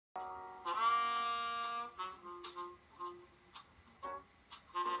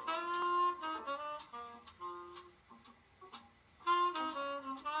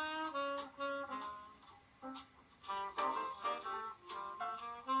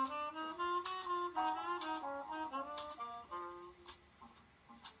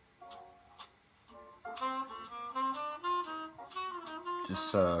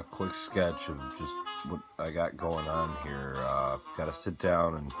Just a quick sketch of just what I got going on here. I've got to sit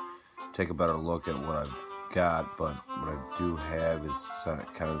down and take a better look at what I've got, but what I do have is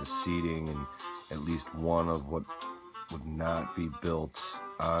kind of the seating and at least one of what would not be built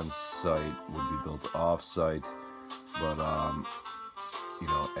on site would be built off site. But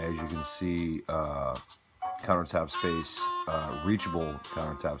as you can see, countertop space, reachable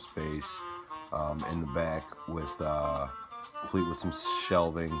countertop space in the back with complete with some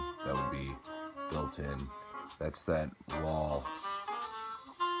shelving that would be built in. That's that wall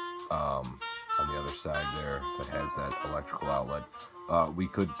on the other side there that has that electrical outlet. We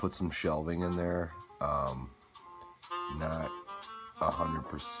could put some shelving in there, not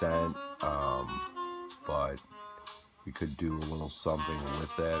 100%, but we could do a little something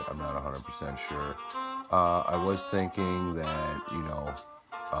with that. I'm not 100% sure. I was thinking that,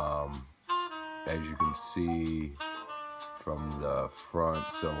 as you can see from the front,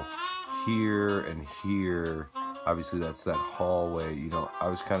 so here and here, obviously that's that hallway. I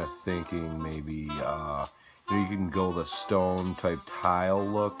was kind of thinking maybe you can go the stone type tile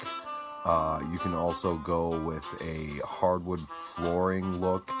look. You can also go with a hardwood flooring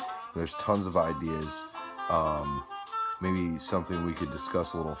look. There's tons of ideas. Maybe something we could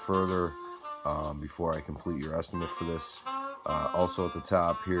discuss a little further before I complete your estimate for this. Also at the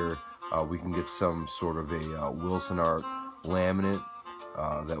top here, we can get some sort of a Wilson Art laminate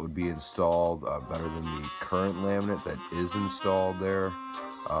that would be installed, better than the current laminate that is installed there.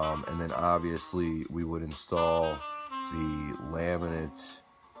 And then obviously we would install the laminate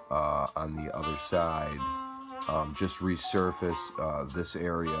on the other side. Just resurface this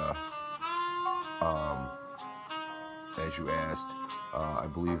area, as you asked. I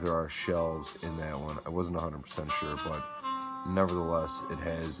believe there are shelves in that one. I wasn't 100% sure, but nevertheless, it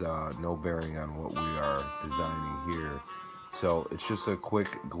has no bearing on what we are designing here. So it's just a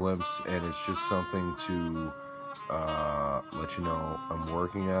quick glimpse, and it's just something to let you know I'm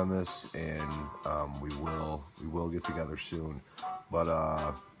working on this, and we will get together soon.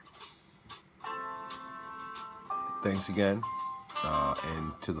 But thanks again,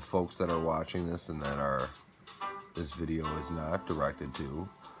 and to the folks that are watching this and that this video is not directed to.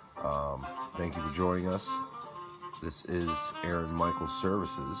 Thank you for joining us. This is Aaron Michael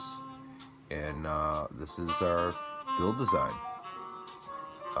Services, and this is our build design.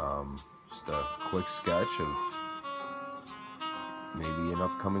 Just a quick sketch of maybe an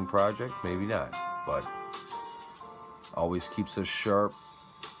upcoming project, maybe not, but always keeps us sharp.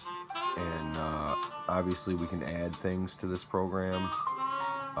 And obviously we can add things to this program,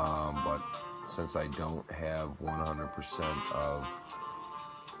 but since I don't have 100% of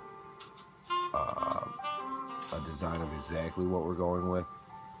a design of exactly what we're going with,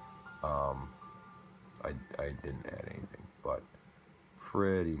 I didn't add anything, but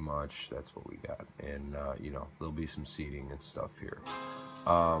pretty much that's what we got. And there'll be some seating and stuff here.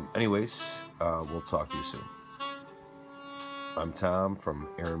 Anyways, we'll talk to you soon. I'm Tom from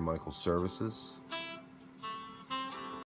Aaron Michael Services.